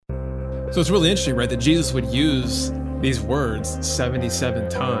So it's really interesting, right, that Jesus would use these words 77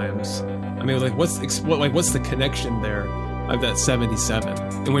 times. I mean, like, what's the connection there of that 77?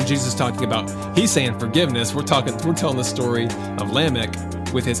 And when Jesus is talking about, he's saying forgiveness, we're telling the story of Lamech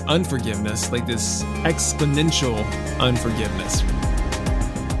with his unforgiveness, like this exponential unforgiveness.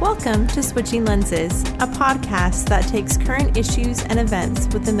 Welcome to Switching Lenses, a podcast that takes current issues and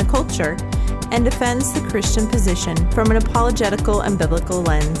events within the culture and defends the Christian position from an apologetical and biblical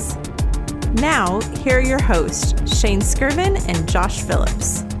lens. Now, here are your hosts, Shane Skirvin and Josh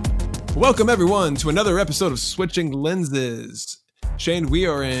Phillips. Welcome, everyone, to another episode of Switching Lenses. Shane, we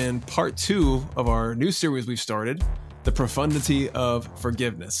are in part 2 of our new series we've started, The Profundity of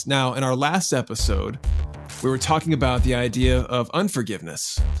Forgiveness. Now, in our last episode, we were talking about the idea of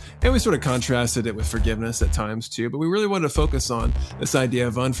unforgiveness, and we sort of contrasted it with forgiveness at times too, but we really wanted to focus on this idea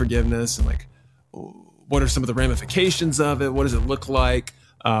of unforgiveness and like, what are some of the ramifications of it? What does it look like?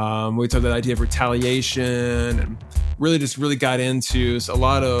 We talked about the idea of retaliation and really got into some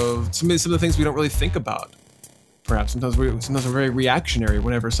of the things we don't really think about. Perhaps sometimes we're very reactionary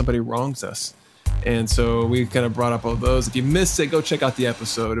whenever somebody wrongs us. And so we kind of brought up all those. If you missed it, go check out the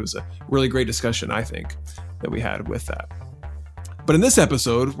episode. It was a really great discussion, I think, that we had with that. But in this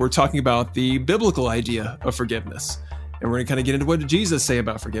episode, we're talking about the biblical idea of forgiveness. And we're going to kind of get into what did Jesus say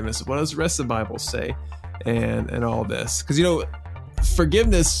about forgiveness? What does the rest of the Bible say? And all this. Because,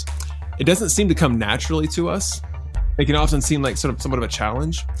 forgiveness, it doesn't seem to come naturally to us. It can often seem like somewhat of a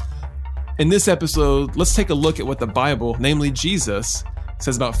challenge. In this episode, let's take a look at what the Bible, namely Jesus,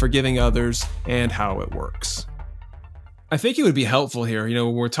 says about forgiving others and how it works. I think it would be helpful here,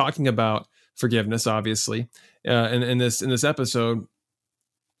 when we're talking about forgiveness, obviously, in this episode,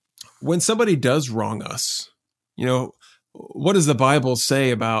 when somebody does wrong us, what does the Bible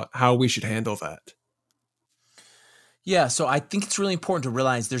say about how we should handle that? Yeah, so I think it's really important to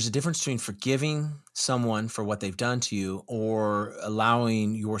realize there's a difference between forgiving someone for what they've done to you or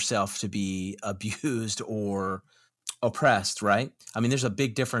allowing yourself to be abused or oppressed, right? I mean, there's a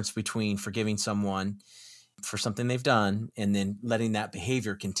big difference between forgiving someone for something they've done and then letting that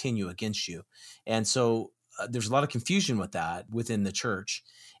behavior continue against you. And so there's a lot of confusion with that within the church.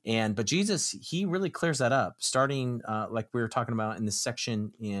 But Jesus, he really clears that up, starting like we were talking about in this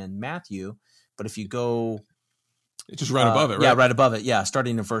section in Matthew. But if you go... It's just right above it, right? Yeah, right above it. Yeah,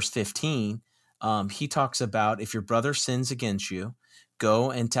 starting in verse 15, he talks about if your brother sins against you, go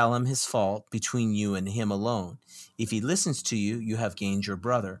and tell him his fault between you and him alone. If he listens to you, you have gained your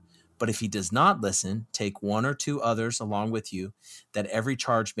brother. But if he does not listen, take one or two others along with you, that every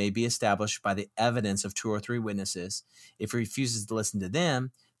charge may be established by the evidence of 2 or 3 witnesses. If he refuses to listen to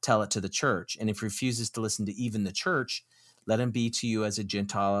them, tell it to the church. And if he refuses to listen to even the church, let him be to you as a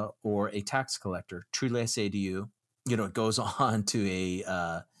Gentile or a tax collector. Truly I say to you, it goes on to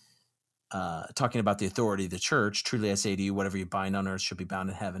talking about the authority of the church. Truly I say to you, whatever you bind on earth shall be bound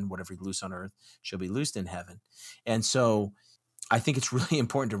in heaven. Whatever you loose on earth shall be loosed in heaven. And so I think it's really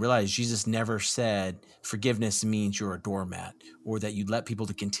important to realize Jesus never said forgiveness means you're a doormat or that you let people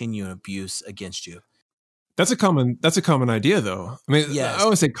to continue an abuse against you. That's a common idea, though. I mean, yes. I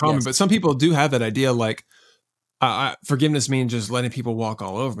always say common, yes. But some people do have that idea like, forgiveness means just letting people walk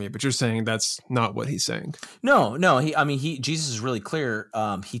all over me, but you're saying that's not what he's saying. No. Jesus is really clear.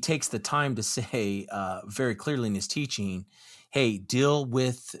 He takes the time to say very clearly in his teaching, hey, deal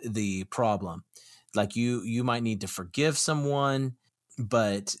with the problem. Like you might need to forgive someone,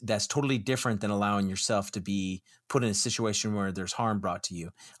 but that's totally different than allowing yourself to be put in a situation where there's harm brought to you.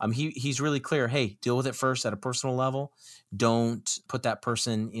 He's really clear. Hey, deal with it first at a personal level. Don't put that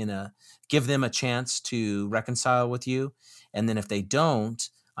person give them a chance to reconcile with you. And then if they don't,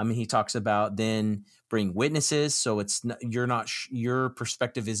 he talks about then bring witnesses. So it's your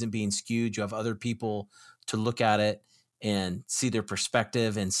perspective isn't being skewed. You have other people to look at it and see their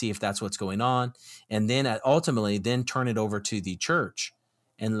perspective and see if that's what's going on. And then ultimately then turn it over to the church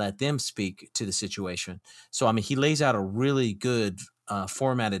and let them speak to the situation. So, he lays out a really good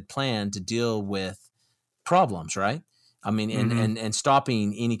formatted plan to deal with problems, right? And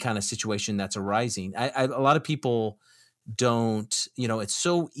stopping any kind of situation that's arising. A lot of people don't, it's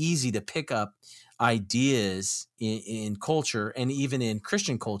so easy to pick up ideas in culture and even in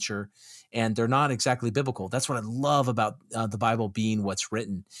Christian culture, and they're not exactly biblical. That's what I love about the Bible being what's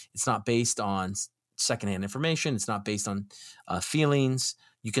written. It's not based on secondhand information. It's not based on feelings.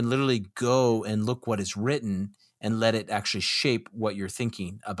 You can literally go and look what is written and let it actually shape what you're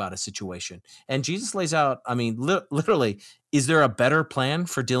thinking about a situation. And Jesus lays out, literally, is there a better plan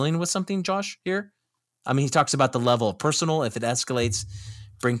for dealing with something, Josh, here? He talks about the level of personal. If it escalates,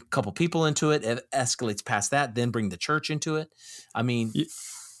 bring a couple people into it. If it escalates past that, then bring the church into it.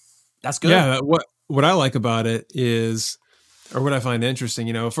 That's good. Yeah. What I like about it is, or what I find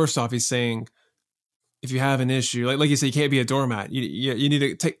interesting, first off, he's saying, if you have an issue, like you say, you can't be a doormat. You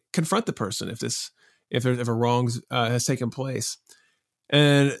need to confront the person if a wrong has taken place.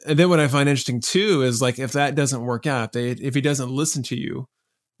 And then what I find interesting too is, like, if that doesn't work out, if he doesn't listen to you,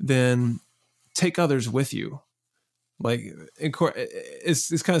 then take others with you. Like,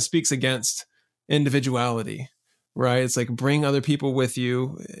 this kind of speaks against individuality, right? It's like, bring other people with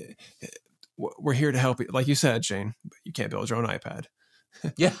you. We're here to help you. Like you said, Shane, you can't build your own iPad.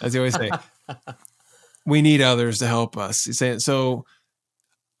 Yeah. As you always say, we need others to help us. He's saying, so,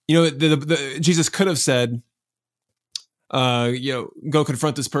 Jesus could have said, go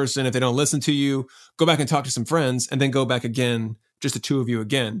confront this person. If they don't listen to you, go back and talk to some friends, and then go back again, just the two of you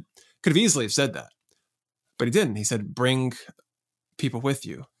again. Could have easily have said that, but he didn't. He said, bring people with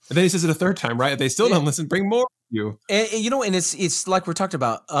you. And then he says it a third time, right? If they still don't listen, bring more with you. And it's like we're talking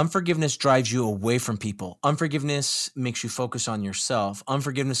about, unforgiveness drives you away from people. Unforgiveness makes you focus on yourself.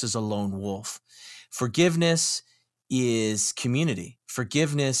 Unforgiveness is a lone wolf. Forgiveness is community.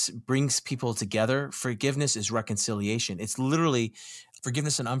 Forgiveness brings people together. Forgiveness is reconciliation. It's literally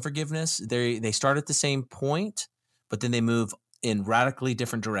forgiveness and unforgiveness. They start at the same point, but then they move in radically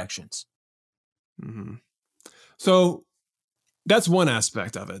different directions. Mm-hmm. So that's one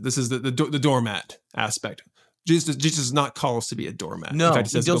aspect of it. This is the doormat aspect. Jesus does not call us to be a doormat. No, in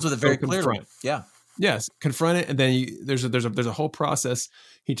fact, he deals with it very clearly. Yeah. Yes, confront it, and then there's a whole process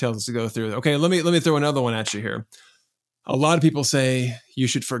he tells us to go through. Okay, let me throw another one at you here. A lot of people say you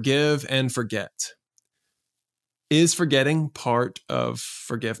should forgive and forget. Is forgetting part of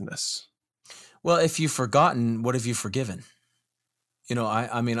forgiveness? Well, if you've forgotten, what have you forgiven?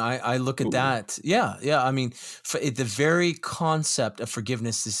 I look at that. Yeah. I mean, the very concept of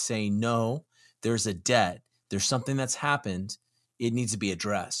forgiveness is saying, no, there's a debt. There's something that's happened. It needs to be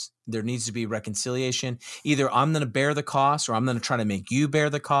addressed. There needs to be reconciliation. Either I'm going to bear the cost, or I'm going to try to make you bear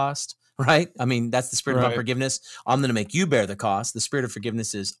the cost, right? I mean, that's the spirit of unforgiveness. I'm going to make you bear the cost. The spirit of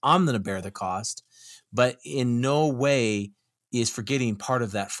forgiveness is I'm going to bear the cost. But in no way is forgetting part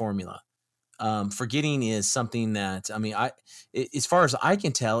of that formula. Forgetting is something that, as far as I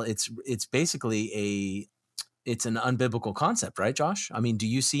can tell, it's basically it's an unbiblical concept, right, Josh? I mean, do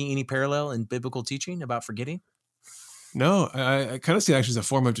you see any parallel in biblical teaching about forgetting? No, I kind of see it actually as a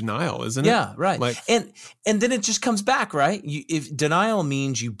form of denial, isn't it? Yeah, right. And then it just comes back, right? If denial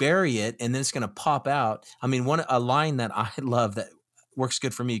means you bury it and then it's going to pop out. I mean, a line that I love that works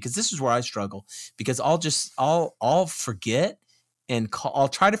good for me, because this is where I struggle, because I'll forget. And I'll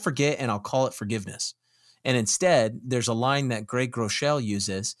try to forget, and I'll call it forgiveness. And instead, there's a line that Greg Groeschel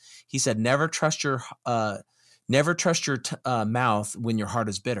uses. He said, "Never trust your mouth when your heart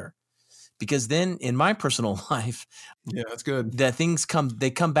is bitter," because then, in my personal life, yeah, that's good. That things come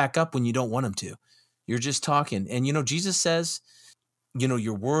back up when you don't want them to. You're just talking, and Jesus says,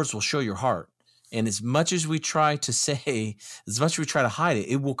 your words will show your heart. And as much as we try to say, as much as we try to hide it,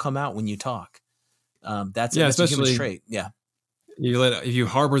 it will come out when you talk. That's a human trait. Yeah. If you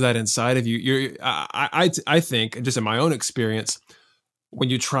harbor that inside of you, I think, just in my own experience, when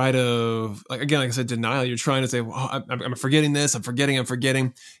you try to, like I said, denial, you're trying to say, well, I'm forgetting this, I'm forgetting. You're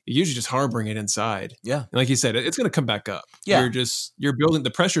usually just harboring it inside. Yeah. And like you said, it's going to come back up. Yeah. You're building, the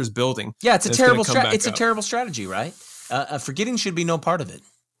pressure is building. Yeah. It's a terrible strategy, right? Forgetting should be no part of it.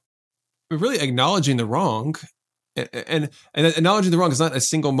 We're really acknowledging the wrong, and acknowledging the wrong is not a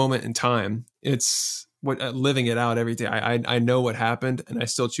single moment in time. It's living it out every day. I know what happened, and I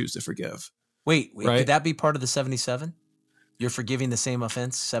still choose to forgive. Wait, right? Could that be part of the 77? You're forgiving the same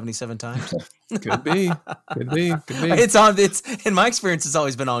offense 77 times? Could be. It's in my experience, it's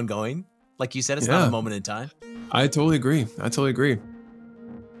always been ongoing. Like you said, it's not a moment in time. I totally agree.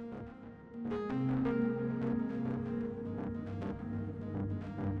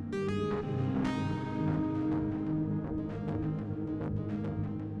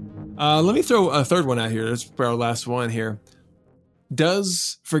 Let me throw a third one out here. That's our last one here.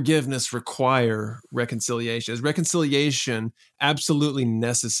 Does forgiveness require reconciliation? Is reconciliation absolutely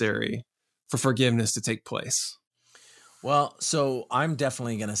necessary for forgiveness to take place? Well, so I'm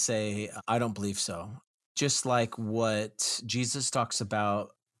definitely going to say I don't believe so. Just like what Jesus talks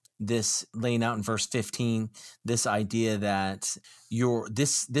about, this laying out in verse 15, this idea that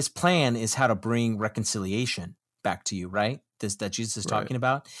this plan is how to bring reconciliation back to you, right? That Jesus is talking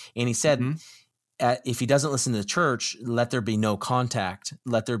about. And he said, if he doesn't listen to the church, let there be no contact.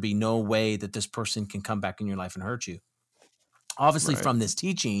 Let there be no way that this person can come back in your life and hurt you. Obviously, from this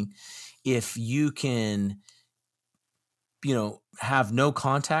teaching, if you can, have no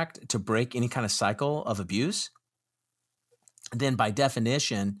contact to break any kind of cycle of abuse, then by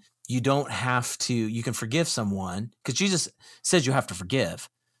definition, you don't have to, you can forgive someone because Jesus says you have to forgive.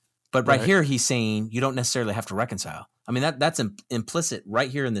 But right here, he's saying you don't necessarily have to reconcile. I mean, that's implicit right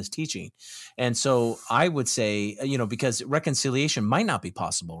here in this teaching. And so I would say, because reconciliation might not be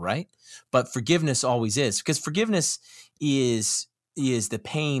possible, right? But forgiveness always is, because forgiveness is the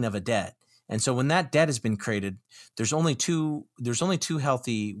paying of a debt. And so when that debt has been created, there's only two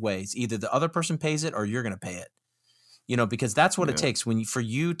healthy ways. Either the other person pays it or you're going to pay it. Because that's what it takes for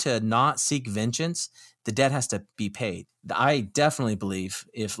you to not seek vengeance, the debt has to be paid. I definitely believe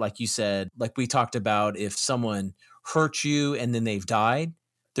if, like you said, like we talked about, if someone hurt you and then they've died,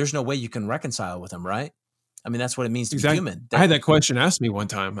 there's no way you can reconcile with them, right? I mean, that's what it means to be human. I had that question asked me one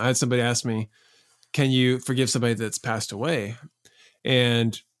time. I had somebody ask me, can you forgive somebody that's passed away?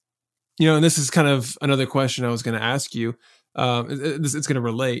 And, and this is kind of another question I was going to ask you. It's going to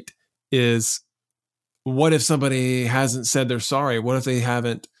relate is, what if somebody hasn't said they're sorry? What if they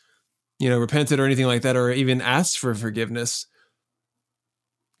haven't, repented or anything like that, or even asked for forgiveness?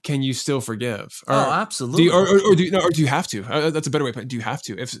 Can you still forgive? Absolutely. Do you have to? That's a better way. But do you have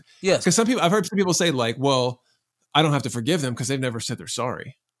to? Yes. Because I've heard some people say like, well, I don't have to forgive them because they've never said they're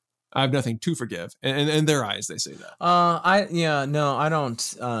sorry. I have nothing to forgive. And in their eyes, they say that. I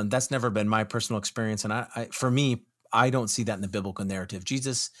don't. That's never been my personal experience. And for me, I don't see that in the biblical narrative.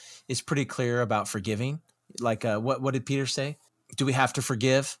 Jesus is pretty clear about forgiving. Like, what did Peter say? Do we have to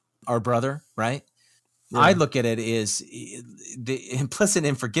forgive our brother, right? Yeah. I look at it as the implicit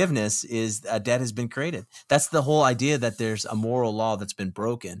in forgiveness is a debt has been created. That's the whole idea, that there's a moral law that's been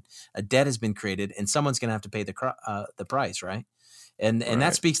broken. A debt has been created, and someone's going to have to pay the price, right? And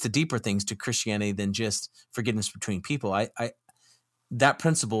that speaks to deeper things to Christianity than just forgiveness between people. That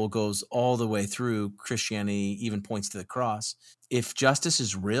principle goes all the way through Christianity, even points to the cross. If justice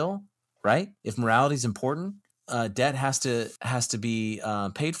is real, right? If morality is important, debt has to be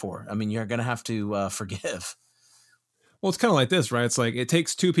paid for. I mean, you're going to have to forgive. Well, it's kind of like this, right? It's like it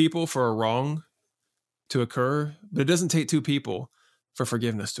takes two people for a wrong to occur, but it doesn't take two people for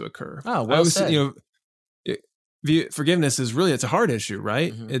forgiveness to occur. Oh, well said. Forgiveness is really, it's a hard issue,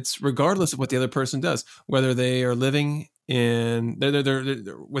 right? Mm-hmm. It's regardless of what the other person does, whether they are living in they're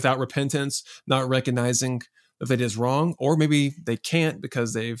without repentance, not recognizing that they did wrong, or maybe they can't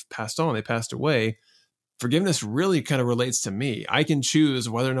because they've passed on, they passed away. Forgiveness really kind of relates to me. I can choose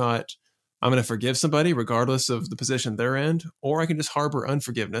whether or not I'm going to forgive somebody regardless of the position they're in, or I can just harbor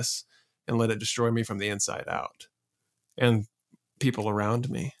unforgiveness and let it destroy me from the inside out and people around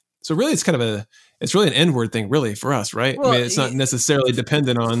me. So really, it's really an inward thing, really, for us, right? Well, I mean, it's not necessarily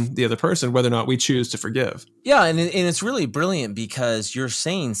dependent on the other person, whether or not we choose to forgive. Yeah, and it's really brilliant because you're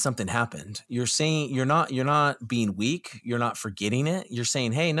saying something happened. You're saying you're not being weak. You're not forgetting it. You're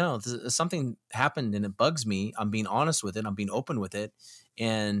saying, hey, no, something happened and it bugs me. I'm being honest with it. I'm being open with it,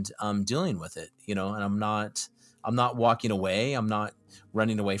 and I'm dealing with it. And I'm not walking away. I'm not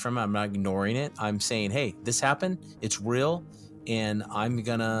running away from it. I'm not ignoring it. I'm saying, hey, this happened. It's real. And I'm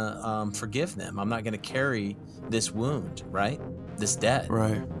going to forgive them. I'm not going to carry this wound, right? This debt.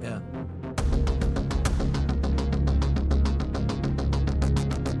 Right. Yeah.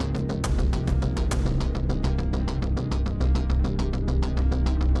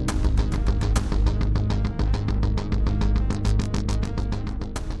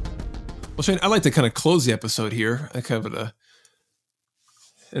 Well, Shane, I'd like to kind of close the episode here in a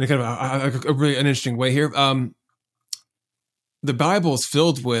really an interesting way here. The Bible is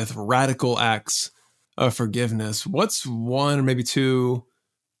filled with radical acts of forgiveness. What's one or maybe two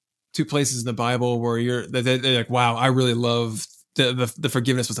places in the Bible where they're like, wow, I really love the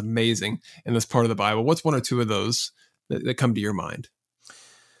forgiveness was amazing in this part of the Bible? What's one or two of those that come to your mind?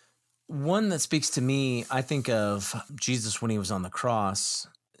 One that speaks to me, I think of Jesus when he was on the cross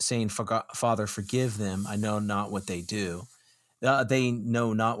saying, Father, forgive them. I know not what they do. They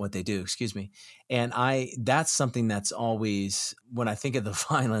know not what they do, excuse me. And that's something that's always, when I think of the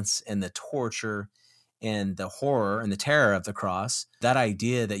violence and the torture and the horror and the terror of the cross, that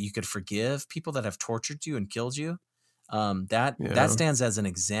idea that you could forgive people that have tortured you and killed you, that stands as an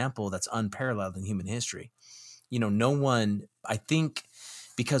example that's unparalleled in human history. No one, I think,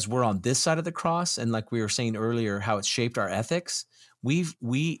 because we're on this side of the cross, and like we were saying earlier, how it's shaped our ethics,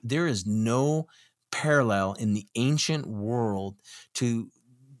 there is no parallel in the ancient world to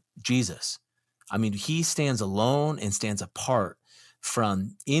Jesus. I mean, he stands alone and stands apart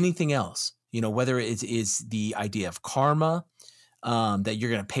from anything else, whether it is the idea of karma, that you're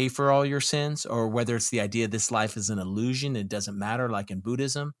going to pay for all your sins, or whether it's the idea this life is an illusion, it doesn't matter, like in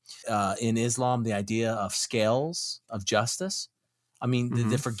Buddhism. In Islam, the idea of scales of justice. I mean,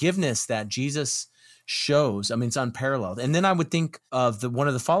 the forgiveness that Jesus shows. I mean, it's unparalleled. And then I would think of one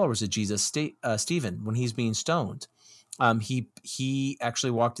of the followers of Jesus, Stephen, when he's being stoned. He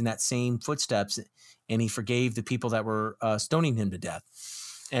actually walked in that same footsteps, and he forgave the people that were stoning him to death.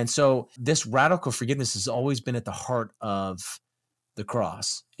 And so this radical forgiveness has always been at the heart of the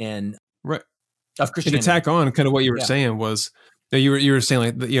cross and right of Christianity. And to tack on kind of what you were saying was you were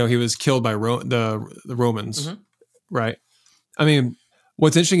saying like he was killed by the Romans, mm-hmm. right? I mean,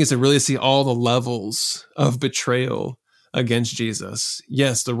 what's interesting is to really see all the levels of betrayal against Jesus.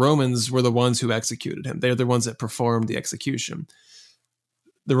 Yes, the Romans were the ones who executed him. They're the ones that performed the execution.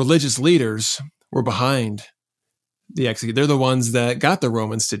 The religious leaders were behind the execution. They're the ones that got the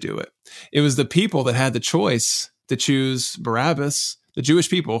Romans to do it. It was the people that had the choice to choose Barabbas, the Jewish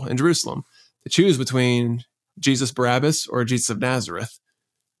people in Jerusalem, to choose between Jesus Barabbas or Jesus of Nazareth,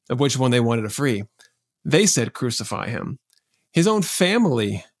 of which one they wanted to free. They said, crucify him. His own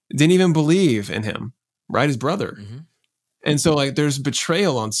family didn't even believe in him, right? His brother. Mm-hmm. And so like there's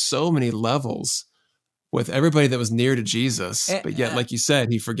betrayal on so many levels with everybody that was near to Jesus, but yet, like you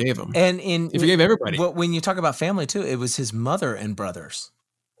said, he forgave them. And he forgave everybody. When you talk about family too, it was his mother and brothers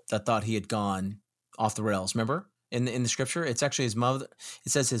that thought he had gone off the rails. Remember in the scripture, it's actually his mother.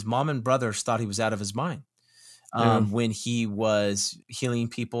 It says his mom and brothers thought he was out of his mind when he was healing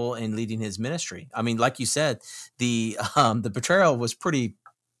people and leading his ministry. I mean, like you said, the betrayal was pretty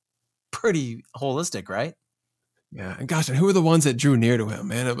holistic, right? Yeah, and gosh, and who were the ones that drew near to him?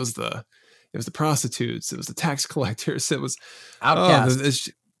 Man, it was the prostitutes, it was the tax collectors, it was outcasts.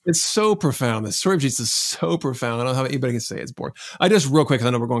 It's so profound. The story of Jesus is so profound. I don't know how anybody can say it's boring. I just real quick, because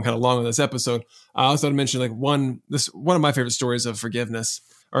I know we're going kind of long on this episode. I also want to mention like one of my favorite stories of forgiveness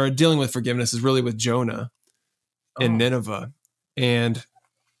or dealing with forgiveness is really with Jonah in Nineveh, and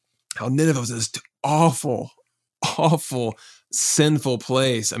how Nineveh was this awful, sinful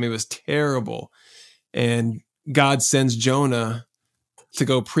place. I mean, it was terrible, and God sends Jonah to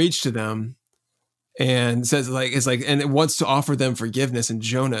go preach to them. And says and it wants to offer them forgiveness, and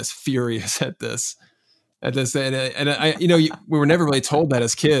Jonah is furious at this. And we were never really told that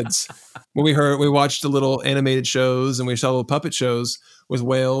as kids. When we watched the little animated shows and we saw little puppet shows with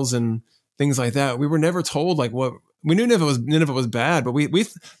whales and things like that. We were never told like what we knew. Nineveh was bad, but we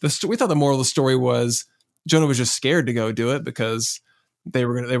thought the moral of the story was Jonah was just scared to go do it because they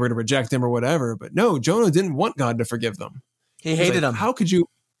were going to reject him or whatever. But no, Jonah didn't want God to forgive them. He hated them. How could you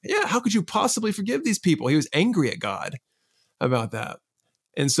possibly forgive these people? He was angry at God about that.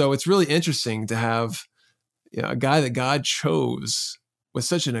 And so it's really interesting to have a guy that God chose with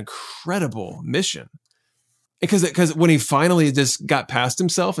such an incredible mission. Because when he finally just got past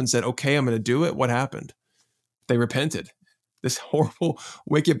himself and said, okay, I'm going to do it, what happened? They repented. This horrible,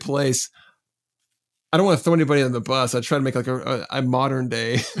 wicked place. I don't want to throw anybody on the bus. I try to make like a modern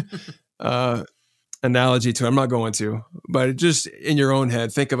day analogy to it. I'm not going to, but just in your own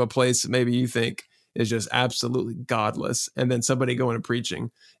head, think of a place that maybe you think is just absolutely godless, and then somebody going and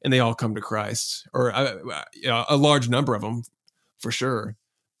preaching, and they all come to Christ, or a large number of them, for sure.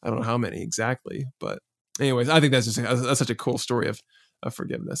 I don't know how many exactly, but anyways, I think that's such a cool story of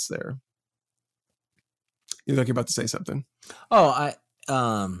forgiveness. There, you're like you're about to say something. Oh,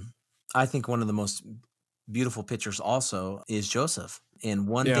 I think one of the most beautiful pictures also is Joseph. And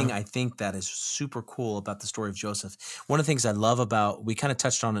one thing I think that is super cool about the story of Joseph, one of the things I love about, we kind of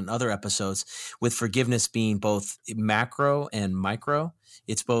touched on in other episodes, with forgiveness being both macro and micro.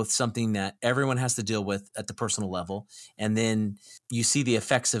 It's both something that everyone has to deal with at the personal level, and then you see the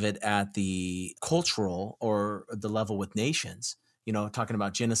effects of it at the cultural or the level with nations. Talking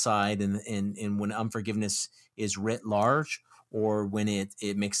about genocide and when unforgiveness is writ large, or when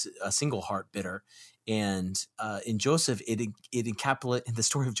it makes a single heart bitter. And in Joseph, the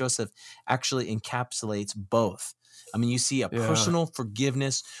story of Joseph actually encapsulates both. I mean, you see a personal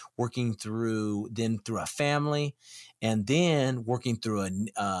forgiveness working through a family, and then working through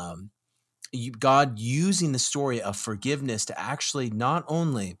God using the story of forgiveness to actually not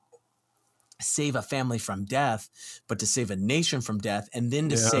only save a family from death, but to save a nation from death, and then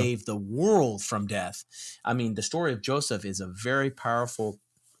to save the world from death. I mean, the story of Joseph is a very powerful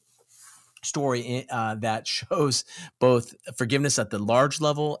story that shows both forgiveness at the large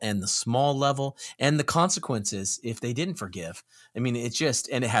level and the small level, and the consequences if they didn't forgive. I mean, it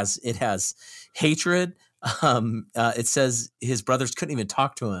has hatred. It says his brothers couldn't even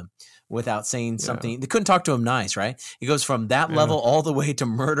talk to him without saying something. They couldn't talk to him nice, right? It goes from that level all the way to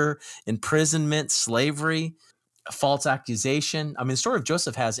murder, imprisonment, slavery, false accusation. I mean, the story of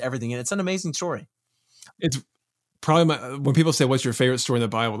Joseph has everything, and it's an amazing story. It's probably when people say, what's your favorite story in the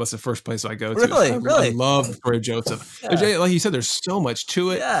Bible? That's the first place I go to. Really? I love the story of Joseph. Like you said, there's so much to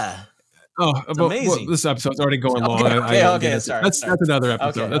it. Yeah. amazing. This episode's already going long. Okay. Sorry. That's another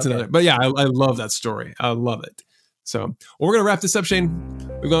episode. That's another. But yeah, I love that story. I love it. So we're going to wrap this up, Shane.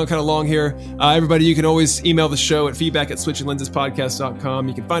 We've gone kind of long here. Everybody, you can always email the show at feedback@switchinglensespodcast.com.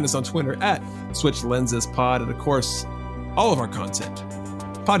 You can find us on Twitter at SwitchLensesPod. And of course, all of our content,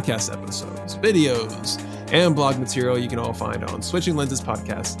 podcast episodes, videos, and blog material, you can all find on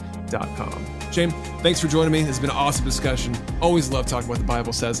switchinglensespodcast.com. Shane, thanks for joining me. It's been an awesome discussion. Always love talking what the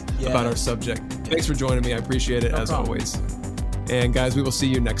Bible says about our subject. Thanks for joining me. I appreciate it, as always. And guys, we will see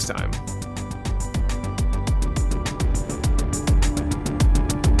you next time.